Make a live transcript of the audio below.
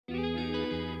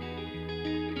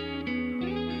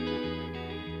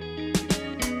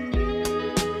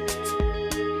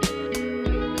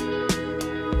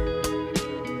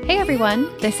Hey everyone,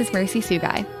 this is Mercy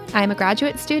Sugai. I am a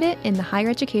graduate student in the Higher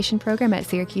Education program at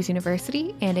Syracuse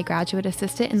University and a graduate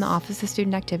assistant in the Office of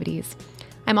Student Activities.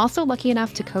 I'm also lucky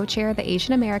enough to co-chair the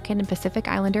Asian American and Pacific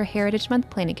Islander Heritage Month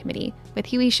Planning Committee with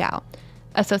Hyejun,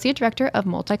 Associate Director of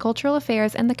Multicultural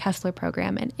Affairs and the Kessler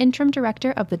Program and Interim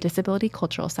Director of the Disability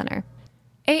Cultural Center.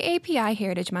 AAPI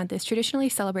Heritage Month is traditionally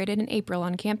celebrated in April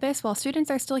on campus while students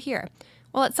are still here,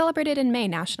 while it's celebrated in May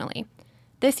nationally.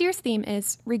 This year's theme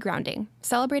is Regrounding,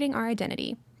 Celebrating Our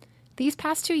Identity. These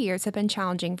past 2 years have been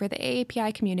challenging for the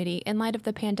AAPI community in light of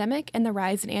the pandemic and the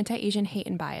rise in anti-Asian hate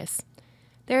and bias.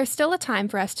 There is still a time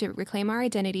for us to reclaim our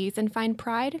identities and find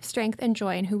pride, strength, and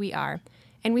joy in who we are,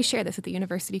 and we share this with the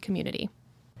university community.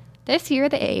 This year,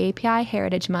 the AAPI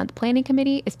Heritage Month Planning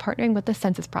Committee is partnering with the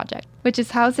Census Project, which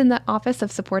is housed in the Office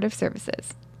of Supportive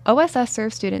Services. OSS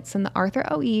serves students in the Arthur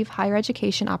O. Eve Higher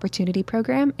Education Opportunity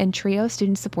Program and TRIO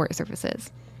Student Support Services.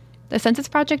 The Census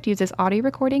Project uses audio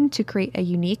recording to create a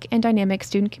unique and dynamic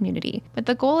student community, with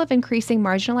the goal of increasing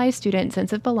marginalized student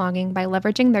sense of belonging by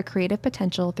leveraging their creative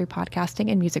potential through podcasting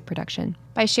and music production.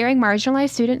 By sharing marginalized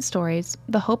student stories,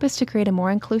 the hope is to create a more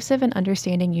inclusive and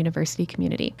understanding university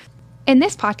community. In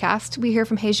this podcast, we hear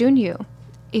from Hyejun,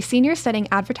 a senior studying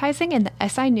advertising in the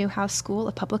S.I. Newhouse School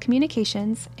of Public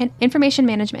Communications and Information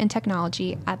Management and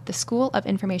Technology at the School of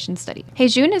Information Studies.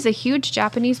 Hyejun is a huge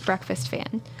Japanese breakfast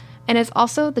fan and is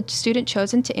also the student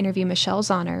chosen to interview Michelle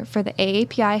Zahner for the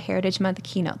AAPI Heritage Month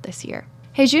keynote this year.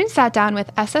 Hyejun sat down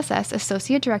with SSS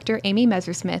Associate Director Amy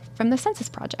Messersmith from the Census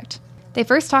Project. They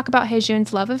first talk about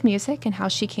Hyejun's love of music and how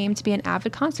she came to be an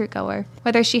avid concert goer,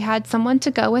 whether she had someone to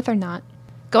go with or not.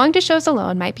 Going to shows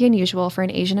alone might be unusual for an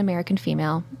Asian American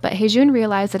female, but Hyejun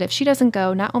realized that if she doesn't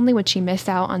go, not only would she miss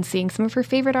out on seeing some of her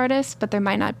favorite artists, but there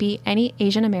might not be any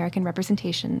Asian American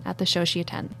representation at the show she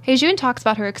attends. Hyejun talks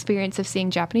about her experience of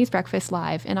seeing Japanese Breakfast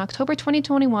live in October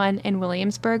 2021 in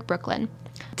Williamsburg, Brooklyn.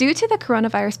 Due to the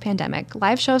coronavirus pandemic,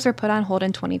 live shows were put on hold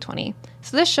in 2020,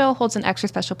 so this show holds an extra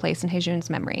special place in Hyejun's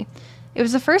memory. It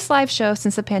was the first live show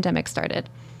since the pandemic started.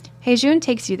 Hyejun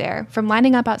takes you there, from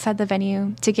lining up outside the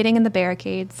venue, to getting in the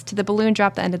barricades, to the balloon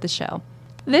drop at the end of the show.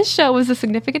 This show was a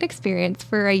significant experience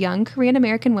for a young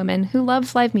Korean-American woman who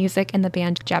loves live music and the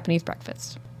band Japanese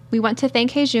Breakfast. We want to thank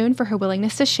Hyejun for her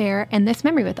willingness to share in this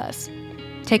memory with us.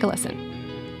 Take a listen.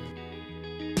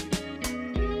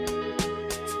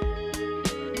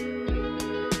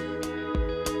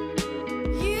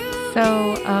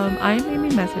 So I'm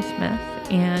Amy Messersmith,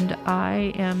 and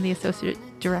I am the Associate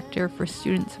Director for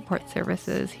Student Support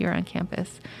Services here on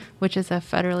campus, which is a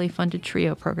federally funded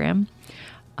TRIO program.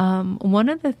 One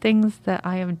of the things that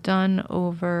I have done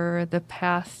over the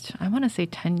past,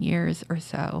 10 years or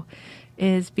so,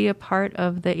 is be a part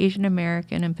of the Asian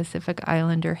American and Pacific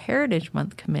Islander Heritage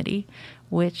Month Committee,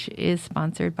 which is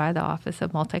sponsored by the Office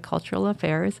of Multicultural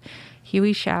Affairs.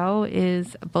 Hyejun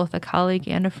is both a colleague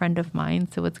and a friend of mine,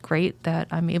 so it's great that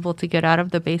I'm able to get out of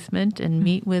the basement and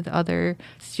meet with other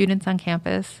students on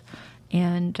campus.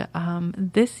 And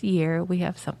this year, we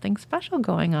have something special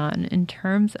going on in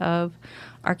terms of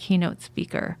our keynote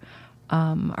speaker.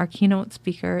 Our keynote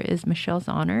speaker is Michelle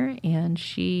Zahner, and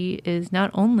she is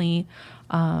not only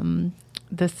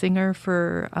the singer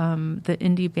for the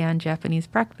indie band Japanese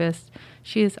Breakfast,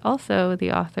 she is also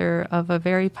the author of a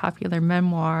very popular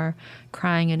memoir,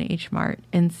 Crying in H Mart.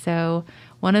 And so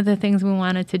one of the things we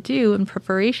wanted to do in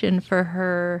preparation for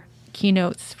her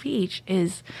keynote speech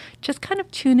is just kind of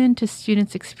tune into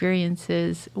students'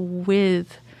 experiences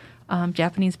with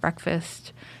Japanese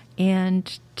Breakfast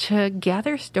and to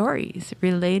gather stories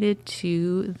related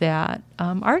to that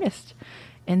artist.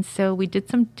 And so we did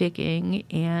some digging,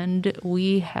 and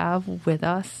we have with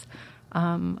us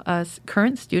a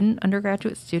current student,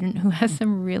 undergraduate student, who has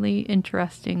some really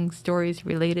interesting stories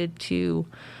related to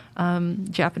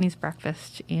Japanese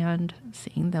Breakfast and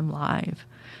seeing them live.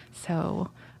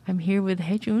 So I'm here with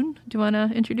Hyejun. Do you want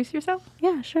to introduce yourself?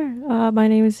 Yeah, sure. My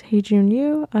name is Hyejun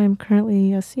Yu. I'm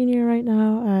currently a senior right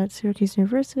now at Syracuse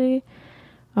University.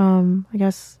 I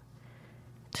guess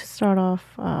to start off,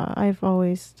 I've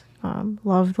always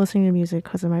loved listening to music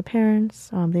because of my parents.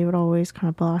 They would always kind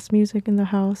of blast music in the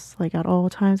house, like at all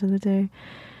times of the day.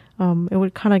 It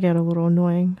would kind of get a little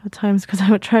annoying at times because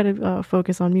I would try to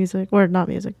focus on music, or not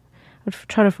music. I'd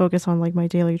try to focus on like my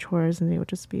daily chores, and they would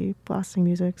just be blasting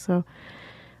music. So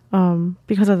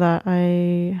because of that,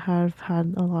 I have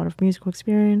had a lot of musical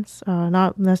experience,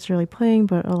 not necessarily playing,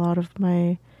 but a lot of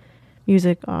my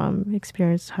music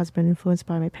experience has been influenced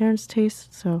by my parents'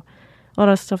 taste. So a lot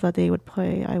of stuff that they would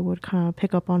play, I would kind of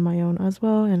pick up on my own as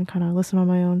well and kind of listen on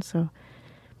my own. So,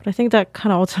 but I think that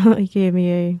kind of ultimately gave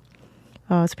me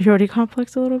a superiority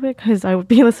complex a little bit, because I would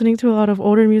be listening to a lot of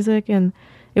older music and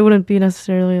it wouldn't be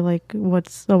necessarily like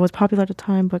what's popular at the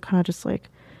time, but kind of just like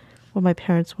what my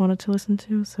parents wanted to listen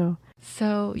to.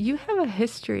 So you have a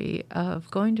history of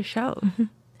going to shows.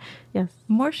 Yes.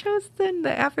 More shows than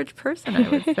the average person, I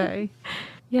would say.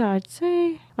 Yeah, I'd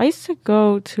say I used to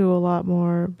go to a lot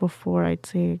more before, I'd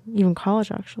say even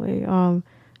college actually. I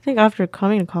think after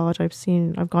coming to college,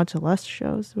 I've gone to less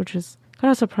shows, which is kind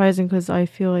of surprising because I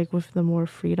feel like with the more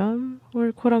freedom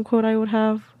or quote unquote I would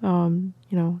have,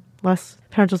 less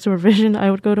parental supervision,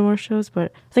 I would go to more shows.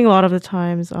 But I think a lot of the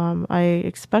times, I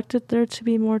expected there to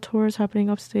be more tours happening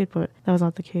upstate, but that was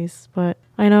not the case. But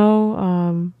I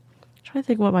know, trying to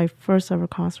think what my first ever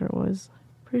concert was.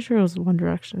 Pretty sure it was One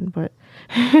Direction, but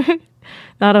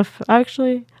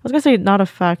actually, I was gonna say not a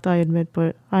fact I admit,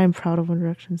 but I am proud of One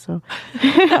Direction, so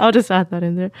I'll just add that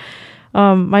in there.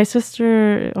 My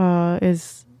sister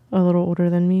is a little older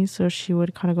than me, so she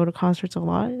would kind of go to concerts a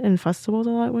lot and festivals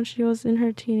a lot when she was in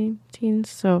her teens.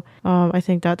 So I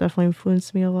think that definitely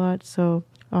influenced me a lot. So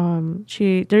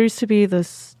there used to be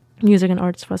this music and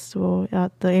arts festival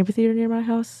at the amphitheater near my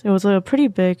house. It was a pretty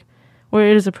big, or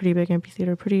it is a pretty big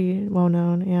amphitheater, pretty well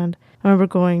known. And I remember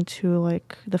going to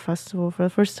like the festival for the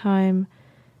first time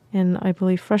in, I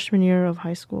believe, freshman year of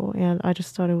high school. And I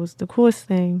just thought it was the coolest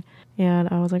thing. And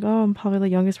I was like, oh, I'm probably the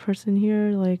youngest person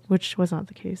here, like, which was not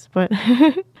the case. But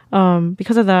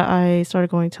because of that, I started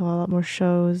going to a lot more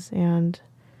shows and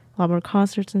a lot more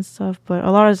concerts and stuff. But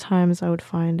a lot of times I would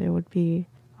find it would be,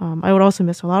 I would also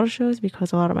miss a lot of shows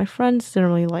because a lot of my friends didn't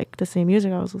really like the same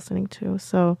music I was listening to.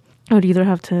 So I would either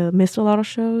have to miss a lot of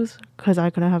shows because I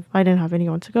didn't have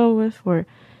anyone to go with, or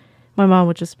my mom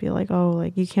would just be like, oh,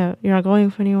 like you're not going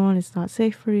with anyone, it's not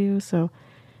safe for you. So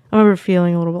I remember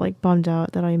feeling a little bit like bummed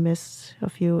out that I missed a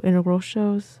few integral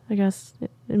shows, I guess,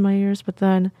 in my years. But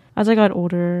then as I got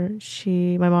older,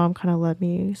 my mom kind of let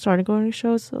me started going to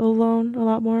shows alone a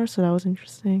lot more. So that was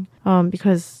interesting.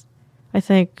 Because I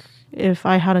think if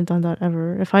I hadn't done that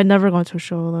ever, if I'd never gone to a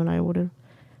show alone, I would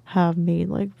have made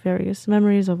like various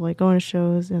memories of like going to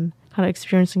shows and kind of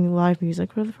experiencing live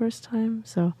music for the first time.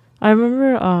 So I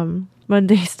remember when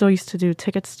they still used to do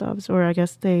ticket stubs, or I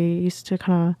guess they used to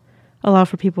kind of allow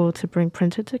for people to bring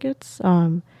printed tickets.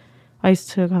 I used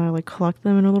to kind of like collect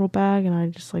them in a little bag, and I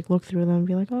just like look through them and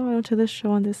be like, oh, I went to this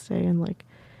show on this day. And like,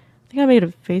 I think I made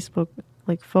a Facebook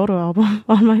like photo album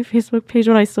on my Facebook page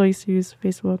when I still used to use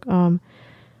Facebook,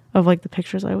 of like the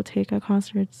pictures I would take at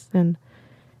concerts. And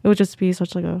it would just be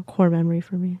such like a core memory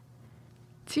for me.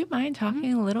 Do you mind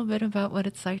talking a little bit about what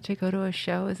it's like to go to a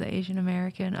show as a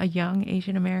young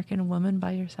Asian American woman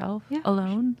by yourself,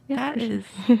 alone? Yeah, that is,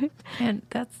 and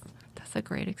that's a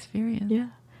great experience. Yeah.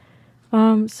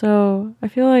 So I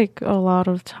feel like a lot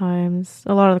of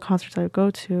the concerts I would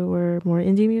go to were more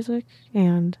indie music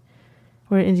and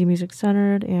were indie music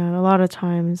centered. And a lot of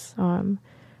times, no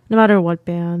matter what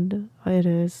band it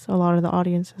is, a lot of the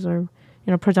audiences are,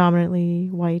 predominantly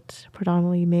white,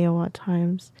 predominantly male at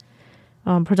times.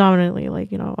 Predominantly like,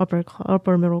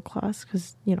 upper middle class,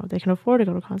 because, they can afford to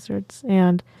go to concerts.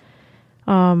 And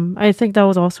I think that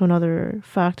was also another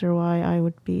factor why I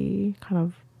would be kind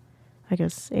of, I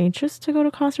guess, anxious to go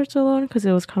to concerts alone, because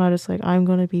it was kind of just like, I'm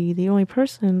going to be the only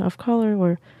person of color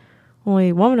or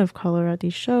only woman of color at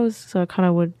these shows. So I kind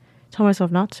of would tell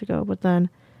myself not to go. But then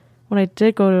when I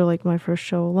did go to like my first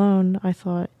show alone, I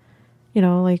thought,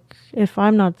 like if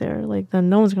I'm not there, like then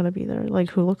no one's going to be there, like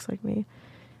who looks like me.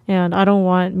 And I don't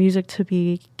want music to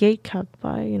be gatekept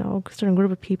by, a certain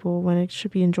group of people when it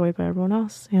should be enjoyed by everyone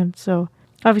else. And so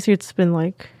obviously it's been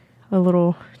like a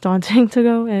little daunting to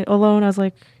go alone as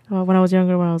like when I was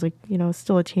younger, when I was like,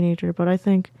 still a teenager. But I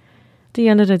think at the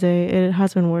end of the day, it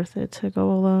has been worth it to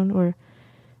go alone, or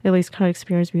at least kind of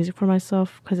experience music for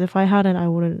myself. Because if I hadn't, I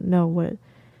wouldn't know what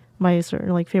my certain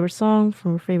like favorite song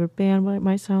from a favorite band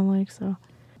might sound like. So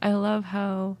I love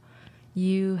how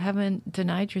you haven't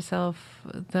denied yourself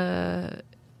the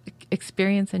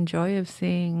experience and joy of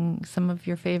seeing some of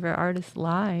your favorite artists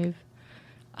live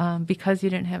because you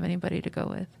didn't have anybody to go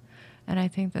with. And I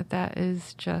think that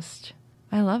is just,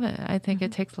 I love it. I think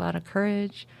it takes a lot of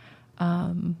courage.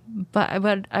 But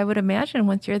I would imagine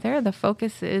once you're there, the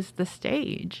focus is the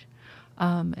stage.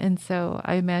 And so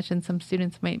I imagine some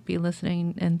students might be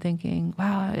listening and thinking,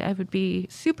 wow, I would be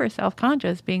super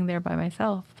self-conscious being there by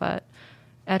myself. But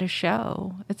at a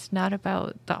show, it's not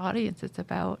about the audience, it's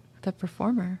about the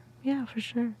performer. Yeah, for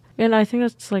sure. And I think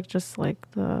that's like just like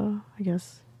the, I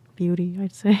guess, beauty,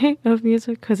 I'd say, of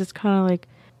music, because it's kind of like,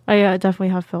 I definitely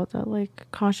have felt that like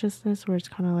consciousness where it's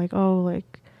kind of like, oh,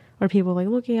 like, are people like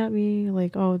looking at me?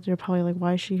 Like, oh, they're probably like,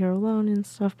 why is she here alone and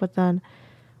stuff? But then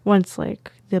once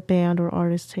like the band or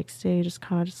artist takes stage, it's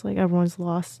kind of just like everyone's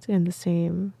lost in the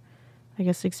same, I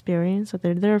guess, experience, that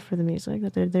they're there for the music,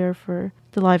 that they're there for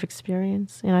the live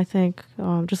experience. And I think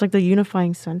just like the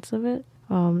unifying sense of it,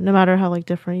 no matter how like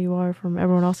different you are from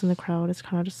everyone else in the crowd, it's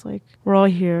kind of just like we're all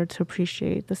here to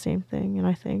appreciate the same thing. And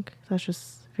I think that's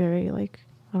just very like,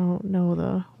 I don't know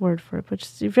the word for it, but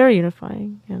just very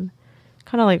unifying and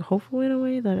kind of like hopeful in a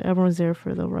way that everyone's there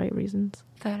for the right reasons.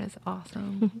 That is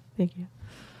awesome. Thank you.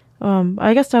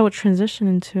 I guess that would transition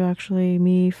into actually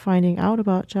me finding out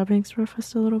about Japanese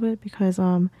Express a little bit because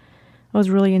I was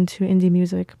really into indie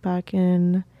music back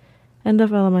in end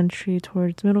of elementary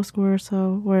towards middle school or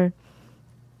so, where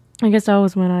I guess that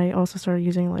was when I also started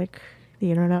using like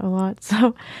the internet a lot.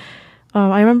 So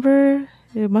I remember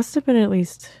it must have been at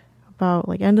least about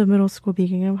like end of middle school,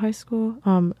 beginning of high school.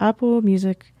 Apple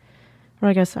Music, or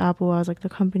I guess Apple as like the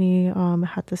company,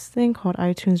 had this thing called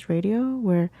iTunes Radio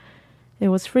where it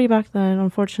was free back then.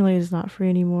 Unfortunately, it's not free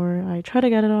anymore. I tried to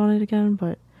get it on it again,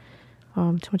 but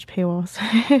too much paywalls.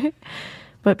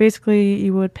 But basically,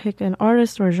 you would pick an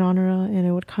artist or genre, and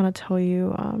it would kind of tell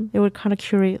you, it would kind of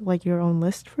curate like your own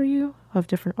list for you of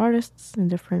different artists and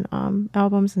different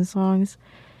albums and songs.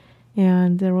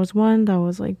 And there was one that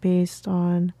was like based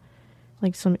on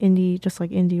like some indie, just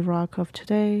like indie rock of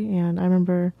today. And I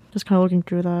remember just kind of looking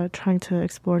through that, trying to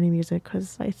explore new music,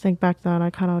 because I think back then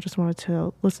I kind of just wanted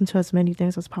to listen to as many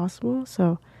things as possible.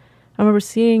 So I remember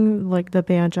seeing like the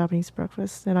band Japanese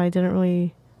Breakfast, and I didn't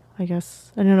really, I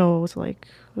guess, I didn't know what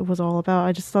it was all about.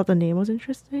 I just thought the name was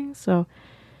interesting. So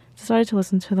decided to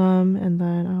listen to them, and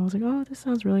then I was like, oh, this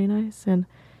sounds really nice. And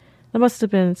that must have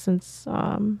been since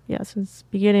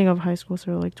beginning of high school,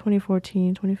 so like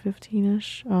 2014,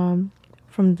 2015-ish.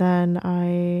 From then,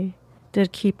 I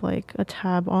did keep like a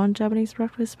tab on Japanese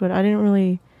Breakfast, but I didn't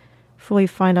really fully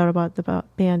find out about the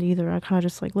band either. I kind of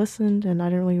just like listened, and I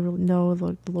didn't really know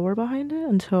the lore behind it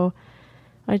until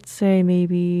I'd say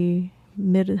maybe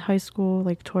mid high school,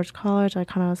 like towards college. I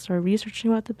kind of started researching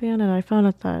about the band, and I found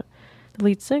out that the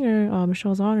lead singer,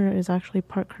 Michelle Zahner, is actually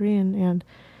part Korean, and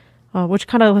which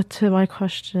kind of led to my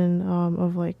question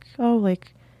of like, oh,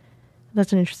 like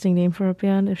that's an interesting name for a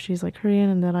band if she's like Korean.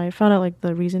 And then I found out like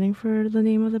the reasoning for the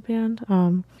name of the band.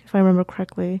 If I remember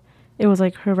correctly, it was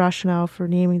like her rationale for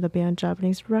naming the band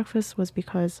Japanese Breakfast was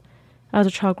because as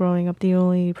a child growing up, the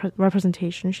only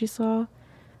representation she saw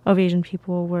of Asian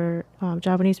people were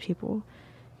Japanese people.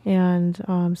 And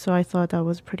so I thought that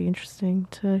was pretty interesting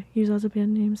to use as a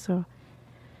band name. So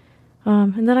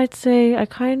and then I'd say I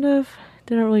kind of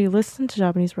didn't really listen to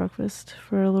Japanese Breakfast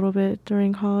for a little bit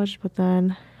during college, but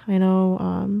then I know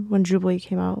when Jubilee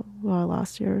came out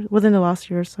within the last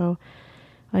year or so,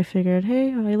 I figured,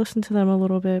 hey, I listened to them a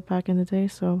little bit back in the day.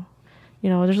 So,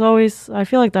 there's always, I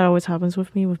feel like that always happens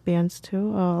with me with bands too.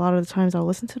 A lot of the times I'll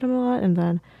listen to them a lot, and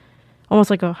then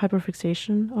almost like a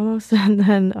hyperfixation almost, and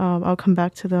then I'll come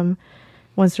back to them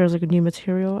once there's like a new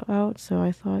material out. So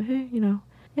I thought, hey,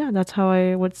 yeah, that's how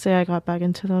I would say I got back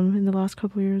into them in the last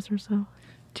couple years or so.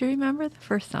 Do you remember the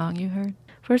first song you heard?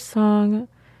 First song,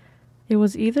 it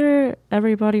was either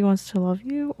Everybody Wants to Love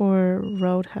You or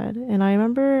Roadhead. And I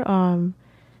remember it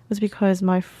was because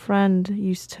my friend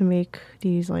used to make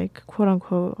these like quote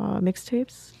unquote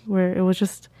mixtapes where it was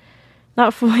just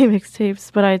not fully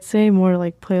mixtapes, but I'd say more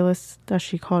like playlists that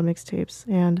she called mixtapes.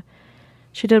 And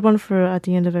she did one for at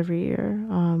the end of every year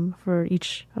for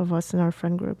each of us in our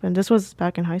friend group. And this was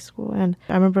back in high school. And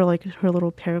I remember like her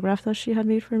little paragraph that she had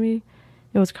made for me.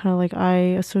 It was kind of like, I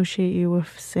associate you with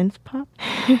synth pop.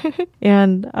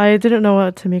 And I didn't know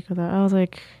what to make of that. I was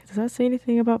like, does that say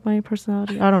anything about my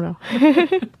personality? I don't know.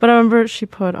 But I remember she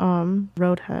put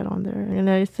Roadhead on there. And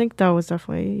I think that was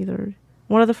definitely either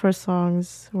one of the first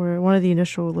songs or one of the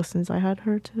initial listens I had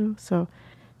her to. So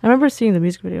I remember seeing the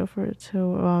music video for it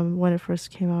too when it first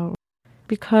came out.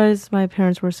 Because my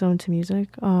parents were so into music,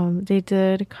 they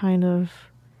did kind of,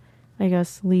 I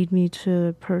guess, lead me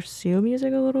to pursue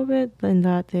music a little bit, in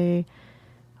that they,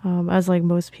 as like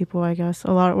most people, I guess,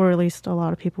 or at least a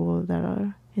lot of people that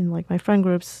are in like my friend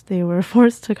groups, they were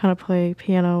forced to kind of play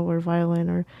piano or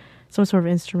violin or some sort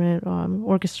of instrument,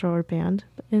 orchestra or band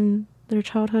in their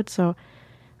childhood. So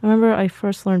I remember I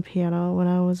first learned piano when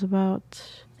I was about,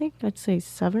 I think I'd say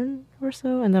 7 or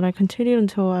so, and then I continued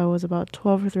until I was about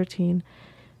 12 or 13.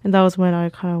 And that was when I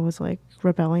kind of was like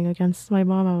rebelling against my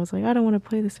mom. I was like, I don't want to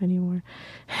play this anymore.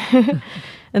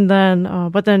 And then,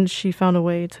 but then she found a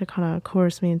way to kind of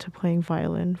coerce me into playing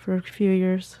violin for a few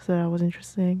years. So that was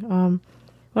interesting.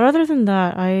 But other than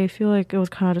that, I feel like it was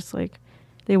kind of just like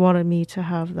they wanted me to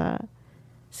have that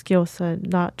skill set,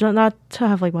 not to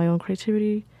have like my own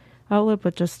creativity outlet,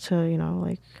 but just to,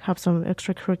 like have some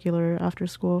extracurricular after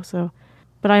school. So,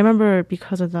 but I remember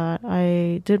because of that,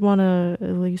 I did want to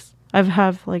at least, I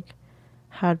have like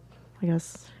had, I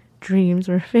guess, dreams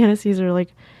or fantasies, or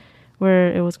like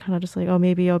where it was kind of just like, oh,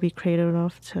 maybe I'll be creative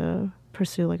enough to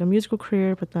pursue like a musical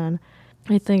career. But then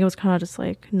I think it was kind of just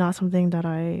like not something that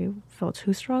I felt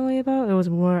too strongly about. It was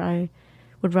more I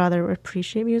would rather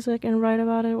appreciate music and write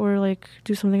about it, or like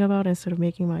do something about it instead of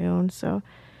making my own. So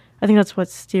I think that's what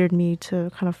steered me to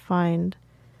kind of find,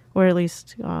 or at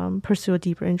least pursue a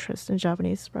deeper interest in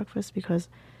Japanese breakfast, because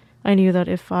I knew that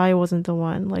if I wasn't the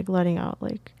one like letting out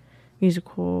like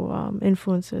musical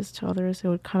influences to others, it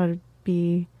would kind of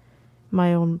be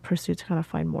my own pursuit to kind of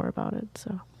find more about it.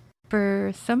 So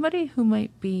for somebody who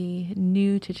might be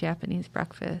new to Japanese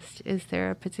breakfast, is there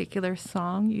a particular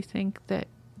song you think that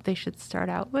they should start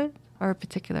out with, or a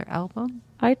particular album?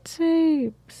 I'd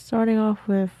say starting off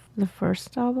with the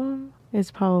first album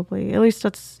is probably, at least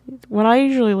that's when I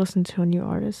usually listen to a new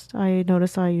artist. I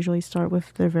notice I usually start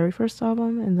with their very first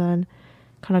album and then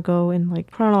kind of go in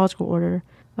like chronological order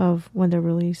of when they're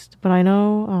released. But I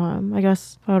know, I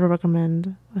guess if I were to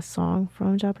recommend a song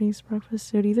from Japanese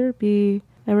breakfast, it would either be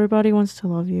Everybody Wants to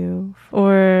Love You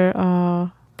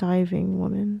or Diving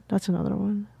Woman. That's another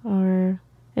one. Or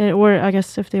I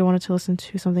guess if they wanted to listen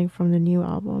to something from the new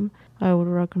album, I would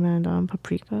recommend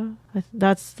Paprika.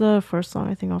 That's the first song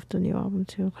I think off the new album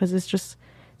too, because it's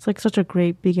like such a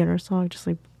great beginner song.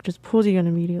 Just pulls you in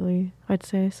immediately, I'd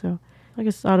say. So I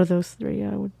guess out of those three,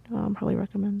 I would probably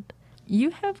recommend.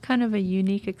 You have kind of a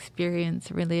unique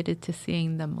experience related to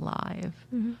seeing them live.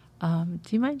 Mm-hmm.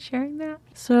 Do you mind sharing that?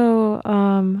 So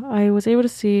I was able to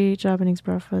see Japanese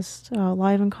Breakfast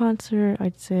live in concert,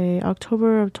 I'd say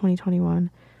October of 2021.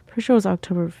 Pretty sure it was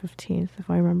October 15th, if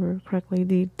I remember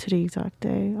correctly, to the exact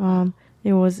day.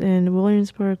 It was in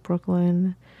Williamsburg,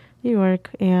 Brooklyn, New York,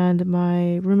 and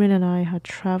my roommate and I had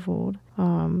traveled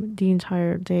the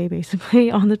entire day basically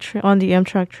on the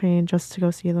Amtrak train just to go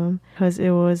see them, because it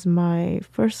was my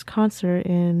first concert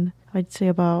in, I'd say,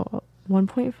 about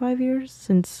 1.5 years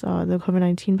since the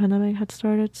COVID-19 pandemic had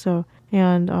started. So,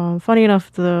 and funny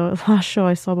enough, the last show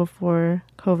I saw before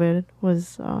COVID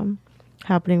was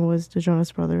happening was the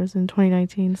Jonas Brothers in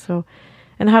 2019. So,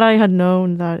 and had I had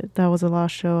known that that was the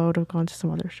last show, I would have gone to some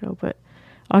other show. But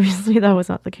obviously that was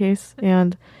not the case.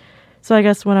 And so I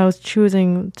guess when I was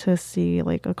choosing to see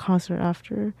like a concert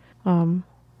after,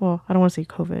 well, I don't want to say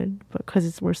COVID, but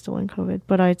because we're still in COVID,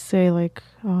 but I'd say like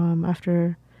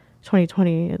after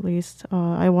 2020 at least,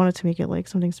 I wanted to make it like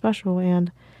something special.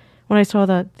 And when I saw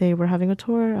that they were having a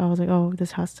tour, I was like, oh,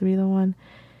 this has to be the one.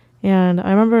 And I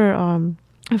remember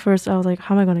at first I was like,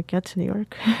 how am I going to get to New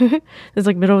York? It's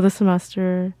like middle of the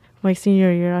semester, my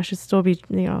senior year. I should still be,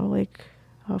 like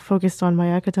focused on my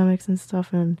academics and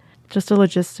stuff. And just the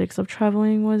logistics of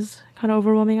traveling was kind of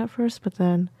overwhelming at first. But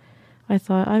then I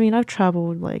thought, I mean, I've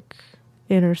traveled like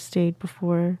interstate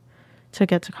before to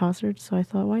get to concerts. So I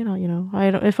thought, why not?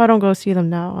 If I don't go see them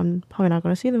now, I'm probably not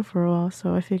going to see them for a while.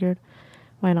 So I figured,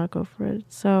 why not go for it?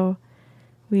 So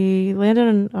we landed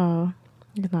in,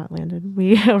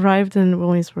 we arrived in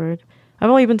Williamsburg. I've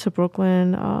only been to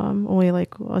Brooklyn, only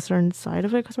like a certain side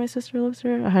of it because my sister lives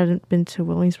there. I hadn't been to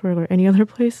Williamsburg or any other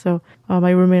place. So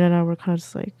my roommate and I were kind of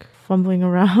just like fumbling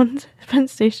around Penn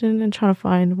Station and trying to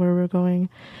find where we're going.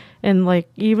 And like,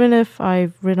 even if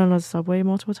I've ridden on a subway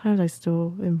multiple times, I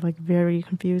still am like very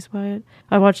confused by it.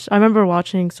 I remember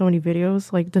watching so many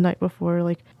videos like the night before,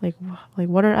 like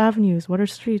what are avenues, what are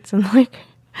streets, and like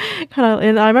kind of.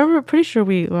 And I remember, pretty sure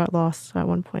we got lost at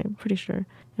one point, pretty sure.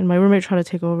 And my roommate tried to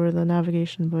take over the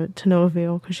navigation, but to no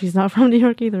avail because she's not from New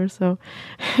York either. So,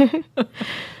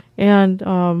 and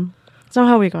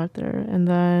somehow we got there, and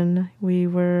then we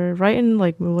were right in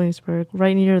like Williamsburg,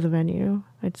 right near the venue.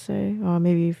 I'd say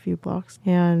maybe a few blocks,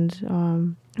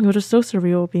 and it was just so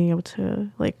surreal being able to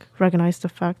like recognize the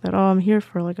fact that, oh, I'm here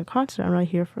for like a concert. I'm not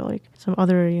here for like some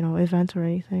other event or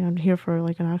anything. I'm here for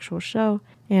like an actual show.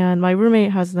 And my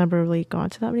roommate has never really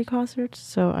gone to that many concerts,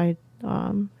 so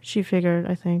she figured,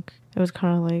 I think it was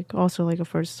kind of like also like a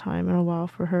first time in a while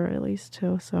for her at least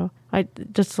too. So I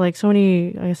just like so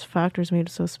many, I guess, factors made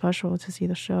it so special to see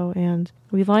the show. And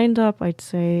we lined up, I'd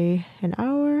say, an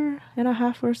hour and a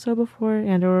half or so before,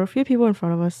 and there were a few people in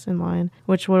front of us in line,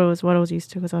 which was what I was used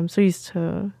to, because I'm so used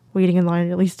to waiting in line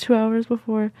at least 2 hours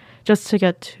before just to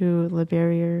get to the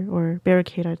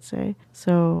barricade, I'd say.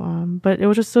 So, but it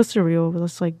was just so surreal,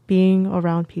 just like being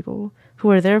around people who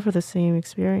were there for the same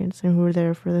experience and who were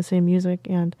there for the same music.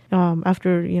 And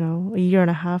after, a year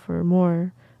and a half or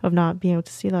more of not being able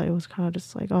to see that, it was kind of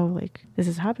just like, oh, like this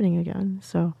is happening again.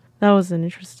 So that was an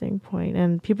interesting point.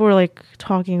 And people were like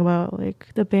talking about like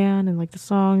the band and like the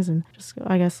songs, and just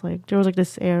I guess like there was like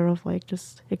this air of like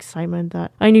just excitement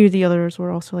that I knew the others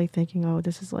were also like thinking, oh,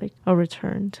 this is like a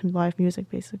return to live music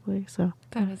basically. So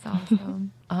that is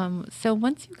awesome. So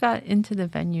once you got into the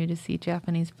venue to see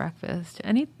Japanese Breakfast,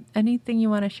 anything you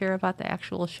want to share about the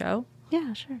actual show?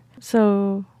 Yeah, sure.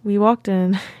 So we walked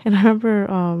in, and I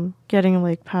remember getting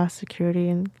like past security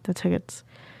and the tickets.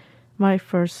 My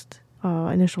first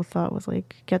initial thought was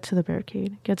like, get to the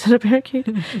barricade,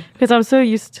 because I'm so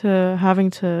used to having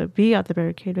to be at the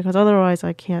barricade because otherwise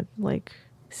I can't like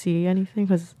see anything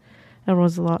because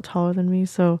everyone's a lot taller than me.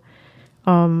 So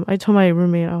I told my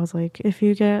roommate, I was like, if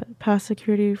you get past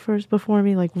security first before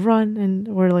me, like run, and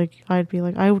or like I'd be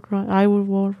like, I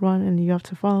will run, and you have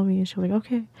to follow me. And she was like,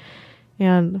 okay.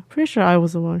 And I'm pretty sure I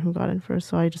was the one who got in first,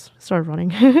 so I just started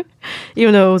running,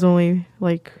 even though it was only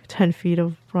like 10 feet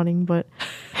of running. But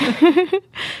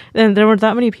and there weren't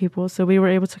that many people, so we were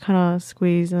able to kind of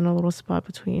squeeze in a little spot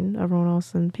between everyone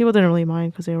else. And people didn't really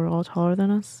mind because they were all taller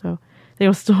than us, so they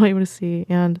were still able to see.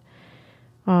 And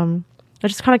I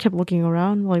just kind of kept looking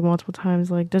around like multiple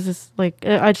times, like does this like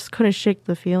I just couldn't shake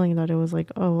the feeling that it was like,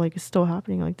 oh, like it's still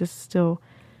happening, like this is still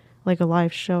like a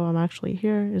live show. I'm actually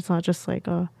here. It's not just like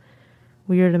a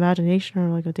weird imagination or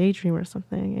like a daydream or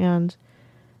something. And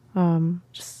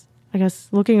just I guess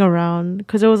looking around,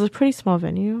 because it was a pretty small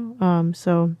venue,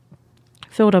 so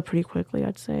filled up pretty quickly,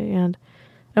 I'd say. And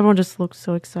everyone just looked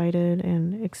so excited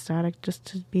and ecstatic just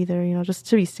to be there, you know, just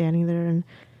to be standing there. And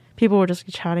people were just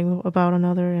chatting about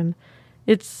another. And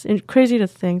it's crazy to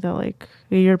think that like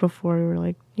a year before we were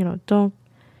like, you know, don't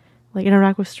like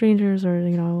interact with strangers, or,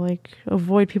 you know, like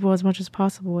avoid people as much as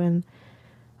possible. And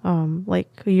like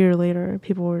a year later,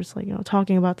 people were just like, you know,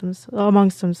 talking about them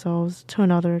amongst themselves to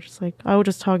another. Just like I was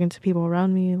just talking to people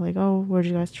around me, like, oh, where'd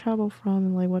you guys travel from,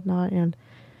 and like whatnot. And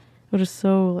it was just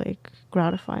so like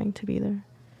gratifying to be there.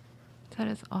 That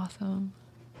is awesome.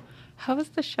 How was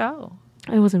the show?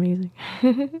 It was amazing.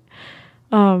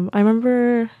 I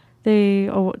remember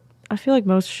I feel like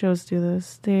most shows do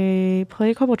this. They play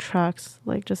a couple tracks,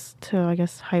 like just to, I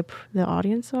guess, hype the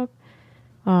audience up.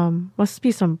 Must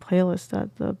be some playlist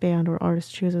that the band or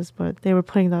artist chooses, but they were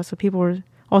playing that, so people were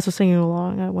also singing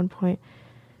along at one point.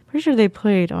 Pretty sure they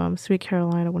played Sweet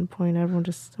Caroline at one point. Everyone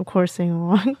just, of course, sang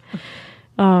along.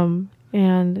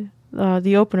 And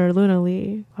the opener, Luna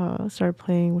Lee, started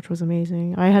playing, which was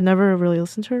amazing. I had never really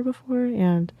listened to her before,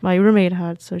 and my roommate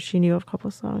had, so she knew of a couple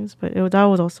of songs. But that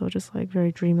was also just like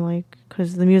very dreamlike,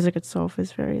 because the music itself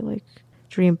is very like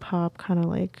dream pop, kind of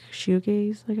like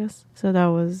shoegaze, I guess. So that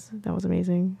was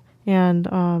amazing. And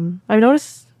I've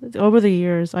noticed over the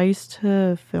years, I used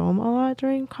to film a lot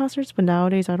during concerts, but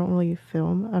nowadays I don't really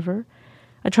film ever.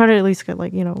 I try to at least get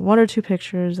like, you know, 1 or 2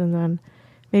 pictures, and then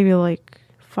maybe like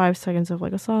 5 seconds of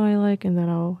like a song I like, and then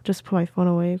I'll just put my phone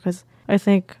away, because I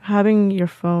think having your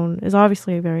phone is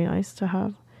obviously very nice to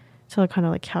have to kind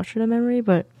of like capture the memory,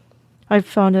 but I've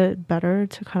found it better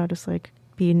to kind of just like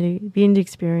be in the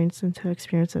experience and to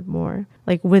experience it more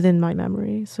like within my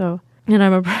memory. So, and I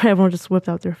remember everyone just whipped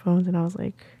out their phones, and I was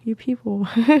like, you people.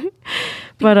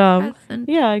 But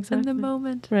yeah, exactly, in the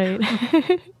moment, right.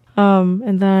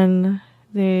 And then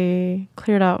they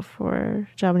cleared out for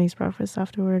Japanese Breakfast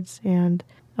afterwards, and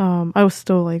I was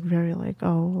still like very like,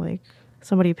 oh, like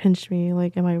somebody pinched me,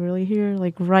 like am I really here,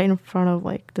 like right in front of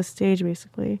like the stage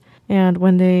basically. And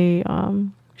when they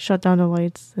shut down the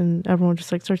lights, and everyone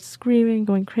just like starts screaming,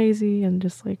 going crazy, and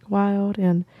just like wild.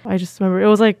 And I just remember it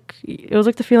was like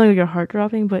the feeling of your heart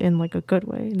dropping, but in like a good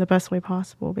way, in the best way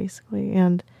possible, basically.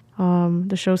 And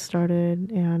the show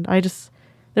started, and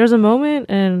there's a moment,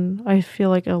 and I feel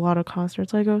like a lot of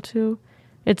concerts I go to,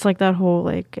 it's like that whole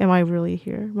like, am I really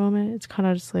here moment. It's kind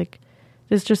of just like,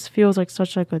 this just feels like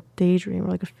such like a daydream or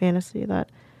like a fantasy, that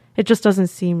it just doesn't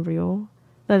seem real.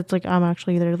 That it's like I'm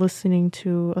actually there listening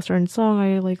to a certain song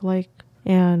I like,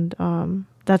 and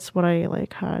that's what I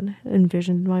like had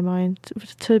envisioned in my mind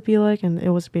to be like, and it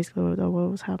was basically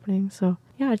what was happening. So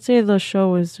yeah, I'd say the show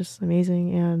was just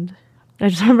amazing, and I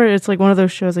just remember it's like one of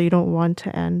those shows that you don't want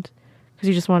to end, because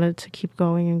you just wanted to keep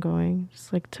going and going,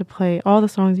 just like to play all the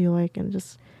songs you like, and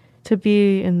just to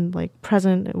be in like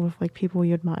present with like people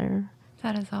you admire.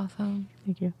 That is awesome.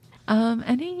 Thank you.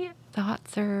 Any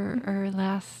thoughts or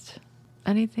last,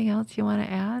 anything else you want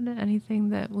to add? Anything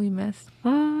that we missed?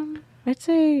 I'd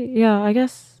say, yeah, I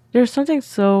guess there's something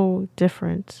so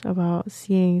different about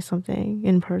seeing something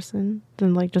in person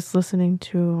than like just listening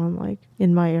to on like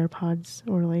in my AirPods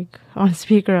or like on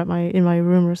speaker in my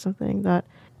room or something, that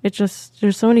it just,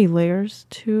 there's so many layers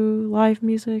to live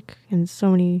music, and so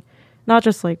many, not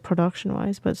just like production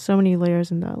wise, but so many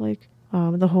layers in that like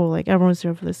the whole like everyone's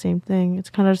there for the same thing. It's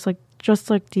kind of just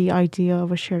like the idea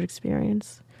of a shared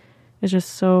experience is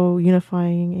just so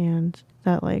unifying, and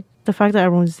that like the fact that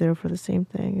everyone's there for the same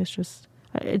thing is just,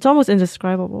 it's almost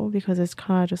indescribable, because it's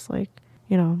kind of just like,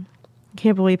 you know, I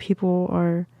can't believe people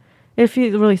are, if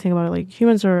you really think about it, like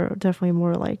humans are definitely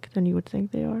more alike than you would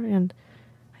think they are. And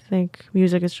I think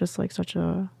music is just like such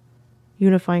a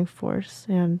unifying force.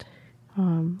 And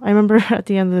I remember at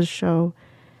the end of the show,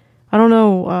 I don't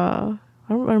know, I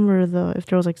don't remember if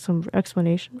there was like some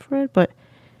explanation for it, but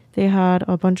they had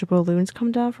a bunch of balloons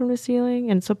come down from the ceiling,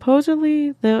 and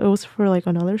supposedly it was for like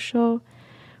another show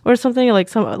or something, like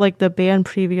some like the band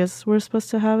previous were supposed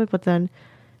to have it, but then,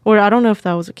 or I don't know if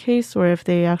that was the case or if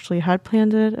they actually had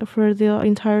planned it for the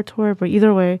entire tour. But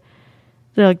either way,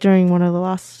 they're like during one of the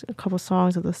last couple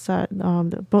songs of the set, a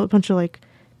bunch of like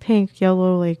pink,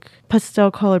 yellow, like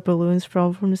pastel colored balloons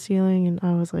fell from the ceiling, and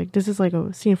I was like, this is like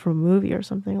a scene from a movie or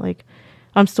something. Like,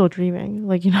 I'm still dreaming.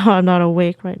 Like, you know, I'm not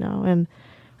awake right now. And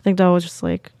I think that was just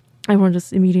like, everyone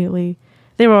just immediately,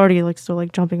 they were already like still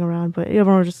like jumping around, but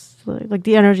everyone was just like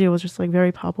the energy was just like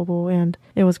very palpable, and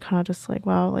it was kind of just like,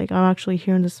 wow, like I'm actually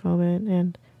here in this moment.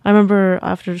 And I remember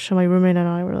after the show, my roommate and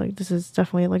I were like, this is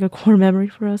definitely like a core memory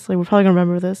for us. Like, we're probably gonna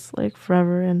remember this like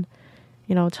forever, and,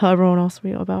 you know, tell everyone else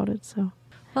about it. So,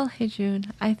 well,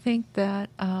 Hyejun, I think that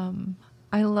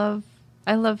I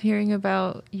love hearing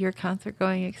about your concert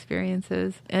going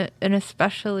experiences, and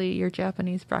especially your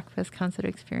Japanese breakfast concert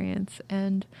experience.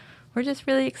 And we're just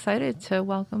really excited to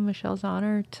welcome Michelle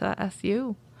Zahner to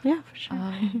SU. Yeah, for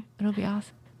sure. It'll be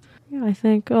awesome. Yeah, I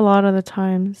think a lot of the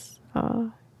times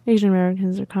Asian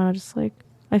Americans are kind of just like,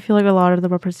 I feel like a lot of the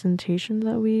representation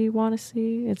that we want to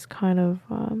see, it's kind of,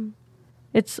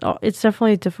 it's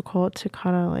definitely difficult to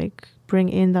kind of like bring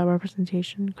in that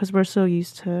representation, because we're so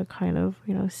used to kind of,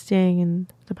 you know, staying in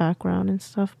the background and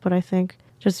stuff. But I think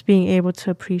just being able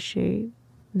to appreciate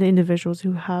the individuals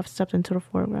who have stepped into the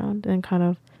foreground and kind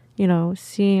of, you know,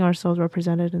 seeing ourselves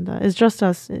represented in that is just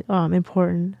as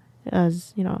important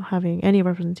as, you know, having any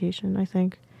representation, I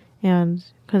think. And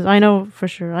because I know for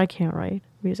sure I can't write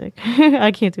music.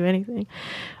 I can't do anything.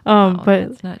 But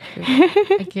that's not true.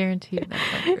 I guarantee you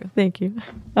that's not true. Thank you.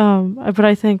 But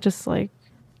I think just like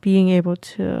being able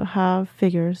to have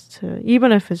figures to,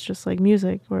 even if it's just like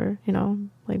music or, you know,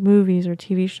 like movies or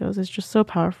TV shows, it's just so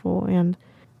powerful. And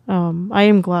I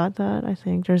am glad that I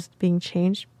think there's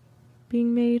change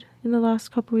being made in the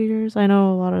last couple of years. I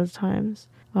know a lot of the times,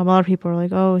 a lot of people are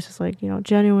like, oh, it's just like, you know,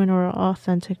 genuine or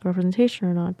authentic representation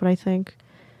or not. But I think,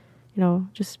 you know,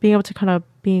 just being able to kind of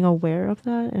being aware of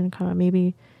that, and kind of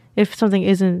maybe if something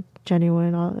isn't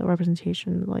genuine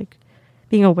representation, like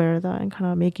being aware of that and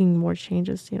kind of making more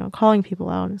changes, you know, calling people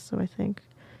out. And so I think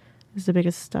is the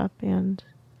biggest step. And,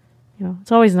 you know,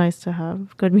 it's always nice to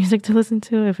have good music to listen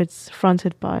to if it's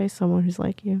fronted by someone who's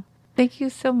like you. Thank you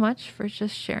so much for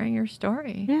just sharing your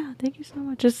story. Yeah, thank you so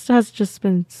much. It has just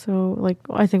been so, like,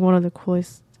 I think one of the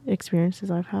coolest experiences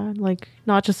I've had, like,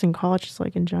 not just in college, just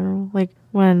like in general. Like,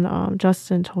 when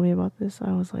Justin told me about this,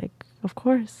 I was like, of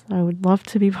course, I would love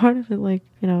to be part of it. Like,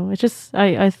 you know, it's just,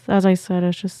 I as I said,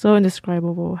 it's just so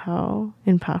indescribable how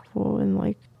impactful, and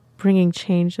like bringing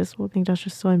change, this whole thing, that's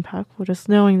just so impactful. Just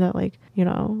knowing that, like, you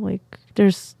know, like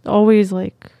there's always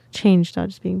like change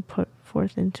that's being put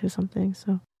forth into something.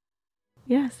 So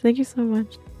yes, thank you so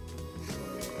much.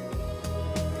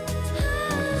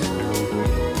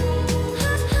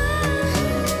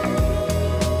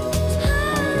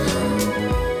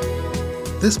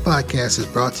 This podcast is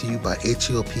brought to you by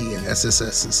AAPI and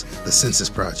SSS's The Census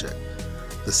Project.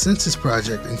 The Census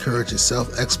Project encourages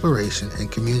self-exploration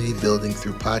and community building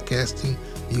through podcasting,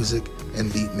 music,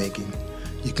 and beat making.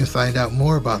 You can find out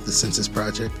more about the Census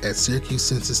Project at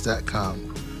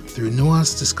syracusecensus.com. Through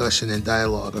nuanced discussion and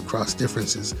dialogue across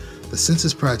differences, the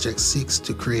Census Project seeks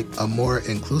to create a more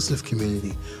inclusive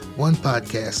community, one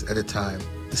podcast at a time.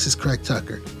 This is Craig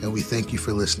Tucker, and we thank you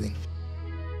for listening.